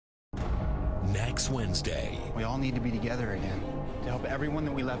next Wednesday. We all need to be together again to help everyone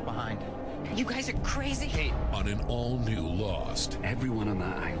that we left behind. You guys are crazy. Kate. On an all-new Lost. Everyone on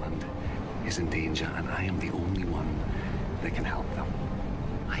that island is in danger, and I am the only one that can help them.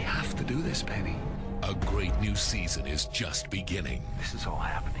 I have to do this, Penny. A great new season is just beginning. This is all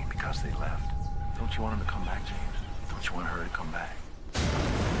happening because they left. Don't you want them to come back, James? Don't you want her to come back?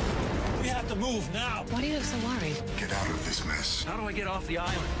 We have to move now. Why do you look so worried? Get out of this mess. How do I get off the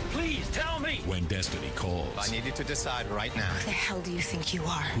island? Please tell me. When destiny calls, I need you to decide right now. Who the hell do you think you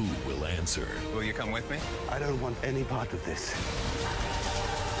are? who will answer? Will you come with me? I don't want any part of this.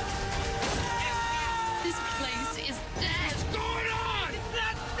 This place is dead. What's going on? It's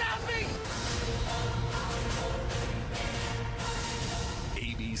not stopping.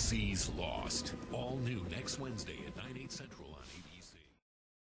 ABC's Lost. All new next Wednesday at 9/8 Central on ABC.